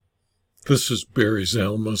This is Barry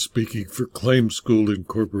Zalma speaking for Claim School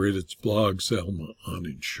Incorporated's blog, Zalma on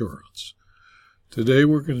Insurance. Today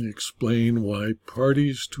we're going to explain why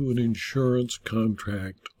parties to an insurance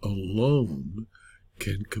contract alone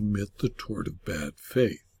can commit the tort of bad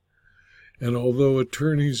faith. And although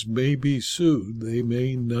attorneys may be sued, they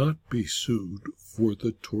may not be sued for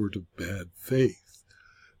the tort of bad faith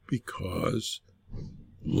because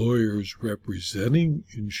lawyers representing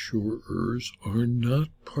insurers are not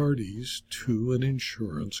parties to an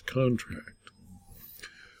insurance contract.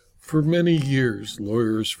 For many years,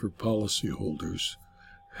 lawyers for policyholders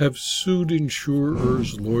have sued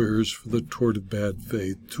insurers' lawyers for the tort of bad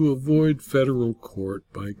faith to avoid federal court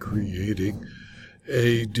by creating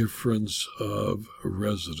a difference of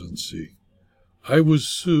residency. I was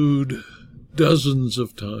sued dozens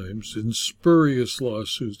of times in spurious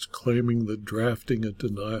lawsuits claiming that drafting a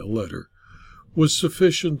denial letter was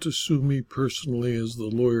sufficient to sue me personally as the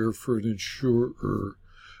lawyer for an insurer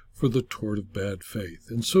for the tort of bad faith.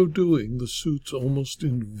 In so doing, the suits almost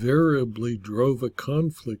invariably drove a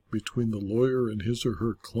conflict between the lawyer and his or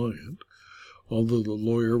her client, although the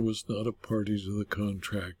lawyer was not a party to the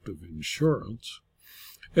contract of insurance,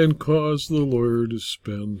 and caused the lawyer to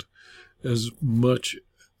spend as much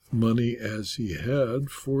money as he had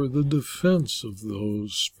for the defense of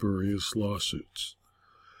those spurious lawsuits.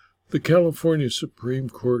 The California Supreme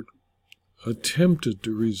Court attempted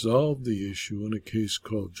to resolve the issue in a case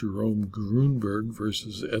called Jerome Grunberg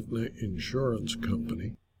v. Aetna Insurance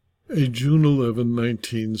Company, a June 11,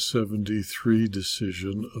 1973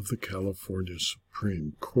 decision of the California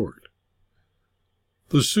Supreme Court.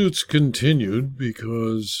 The suits continued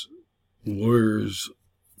because lawyers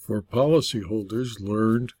for policyholders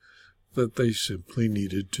learned that they simply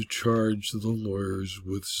needed to charge the lawyers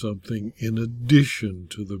with something in addition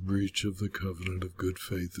to the breach of the covenant of good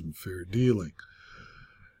faith and fair dealing,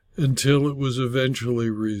 until it was eventually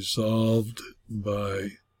resolved by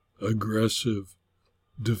aggressive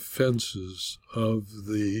defenses of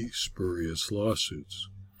the spurious lawsuits.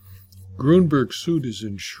 Grunberg sued his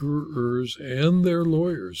insurers and their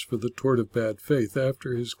lawyers for the tort of bad faith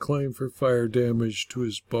after his claim for fire damage to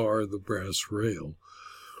his bar, the brass rail,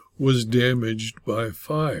 was damaged by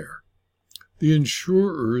fire. The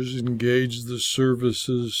insurers engaged the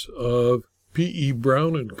services of P.E.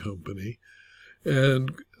 Brown & Company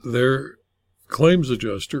and their claims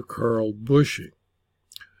adjuster, Carl Bushing,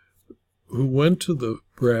 who went to the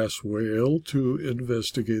brass rail to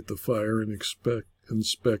investigate the fire and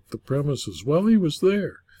inspect the premises. While he was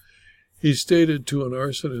there, he stated to an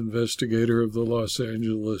arson investigator of the Los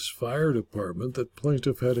Angeles Fire Department that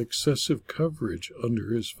plaintiff had excessive coverage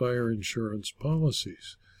under his fire insurance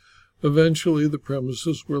policies. Eventually, the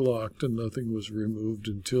premises were locked and nothing was removed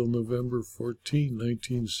until November 14,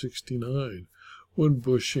 1969, when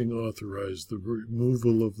Bushing authorized the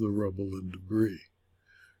removal of the rubble and debris.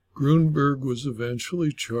 Grunberg was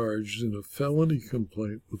eventually charged in a felony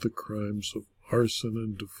complaint with the crimes of arson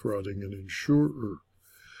and defrauding an insurer.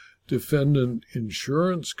 Defendant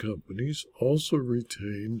insurance companies also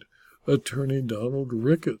retained attorney Donald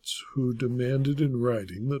Ricketts, who demanded in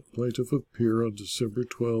writing that plaintiff appear on December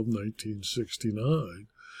 12, 1969,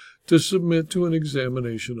 to submit to an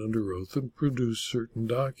examination under oath and produce certain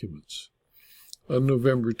documents. On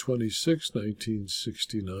November 26,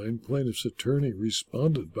 1969, plaintiff's attorney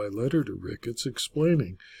responded by letter to Ricketts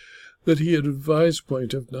explaining that he had advised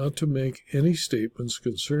plaintiff not to make any statements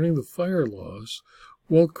concerning the fire loss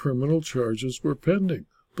while criminal charges were pending.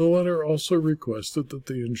 The letter also requested that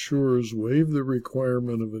the insurers waive the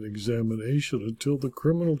requirement of an examination until the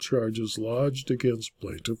criminal charges lodged against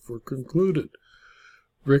plaintiff were concluded.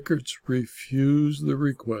 Ricketts refused the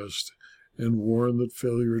request and warned that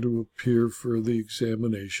failure to appear for the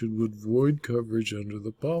examination would void coverage under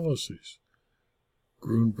the policies.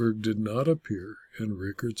 Grunberg did not appear, and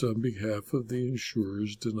Ricketts, on behalf of the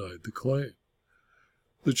insurers, denied the claim.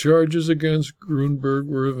 The charges against Grunberg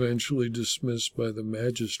were eventually dismissed by the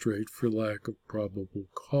magistrate for lack of probable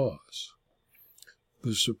cause.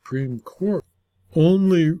 The Supreme Court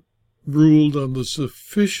only ruled on the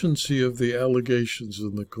sufficiency of the allegations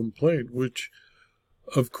in the complaint, which,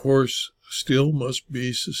 of course, still must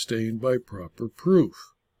be sustained by proper proof.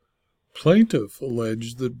 Plaintiff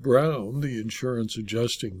alleged that Brown, the insurance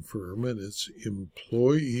adjusting firm, and its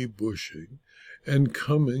employee Bushing, and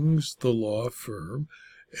Cummings, the law firm,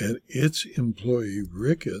 and its employee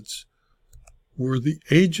Ricketts, were the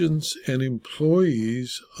agents and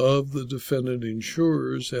employees of the defendant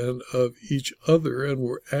insurers and of each other, and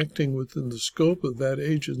were acting within the scope of that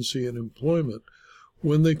agency and employment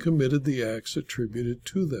when they committed the acts attributed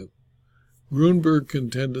to them. Grunberg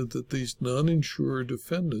contended that these non-insurer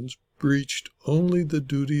defendants breached only the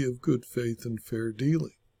duty of good faith and fair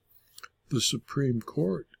dealing. The Supreme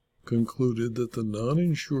Court concluded that the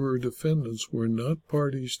non-insurer defendants were not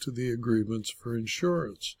parties to the agreements for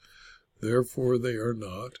insurance. Therefore, they are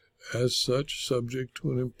not, as such, subject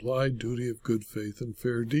to an implied duty of good faith and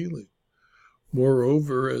fair dealing.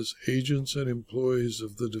 Moreover, as agents and employees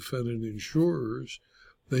of the defendant insurers,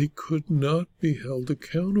 they could not be held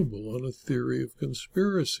accountable on a theory of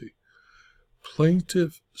conspiracy.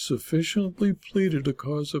 Plaintiff sufficiently pleaded a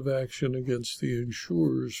cause of action against the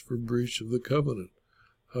insurers for breach of the covenant.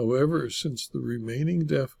 However, since the remaining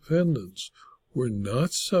defendants were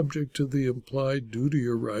not subject to the implied duty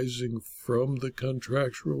arising from the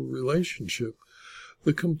contractual relationship,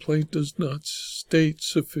 the complaint does not state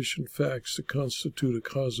sufficient facts to constitute a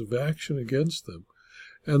cause of action against them,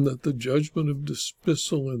 and that the judgment of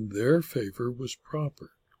dismissal in their favor was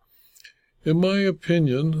proper. In my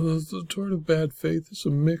opinion, the tort of bad faith is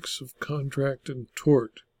a mix of contract and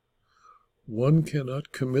tort. One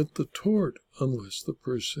cannot commit the tort unless the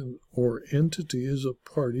person or entity is a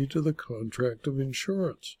party to the contract of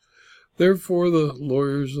insurance. Therefore, the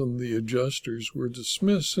lawyers and the adjusters were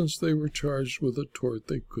dismissed since they were charged with a tort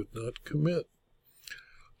they could not commit.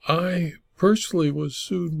 I personally was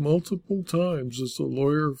sued multiple times as a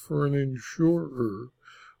lawyer for an insurer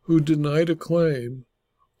who denied a claim,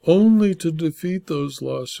 only to defeat those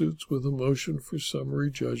lawsuits with a motion for summary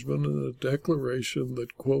judgment and a declaration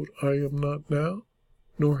that, quote, "I am not now,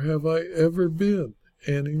 nor have I ever been,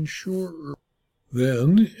 an insurer."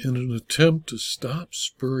 Then, in an attempt to stop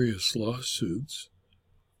spurious lawsuits,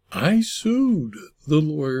 I sued the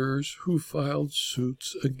lawyers who filed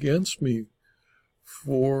suits against me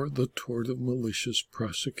for the tort of malicious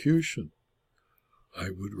prosecution. I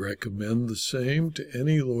would recommend the same to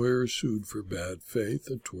any lawyer sued for bad faith,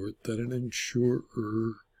 a tort that an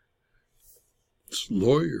insurer's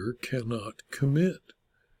lawyer cannot commit.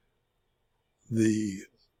 The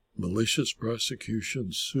malicious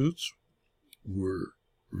prosecution suits were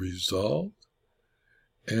resolved,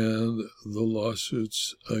 and the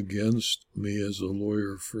lawsuits against me as a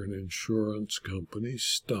lawyer for an insurance company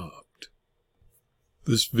stopped.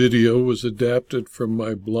 This video was adapted from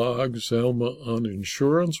my blog, Zalma on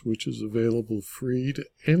Insurance, which is available free to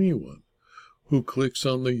anyone who clicks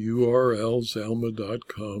on the URL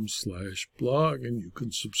zalma.com/blog, and you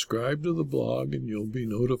can subscribe to the blog and you'll be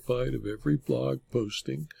notified of every blog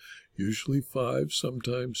posting, usually 5,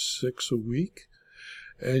 sometimes 6 a week,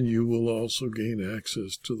 and you will also gain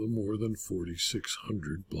access to the more than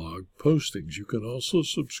 4,600 blog postings. You can also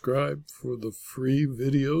subscribe for the free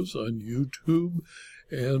videos on YouTube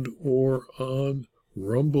and or on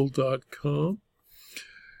rumble.com.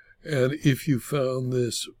 And if you found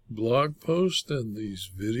this blog post and these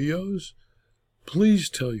videos, please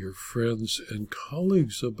tell your friends and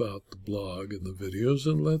colleagues about the blog and the videos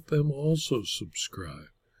and let them also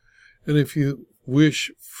subscribe. And if you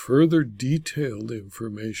wish further detailed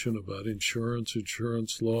information about insurance,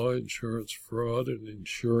 insurance law, insurance fraud, and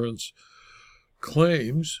insurance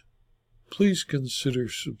claims, please consider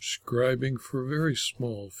subscribing for a very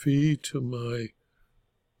small fee to my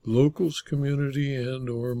Locals community and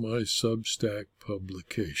or my Substack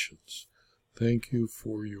publications. Thank you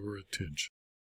for your attention.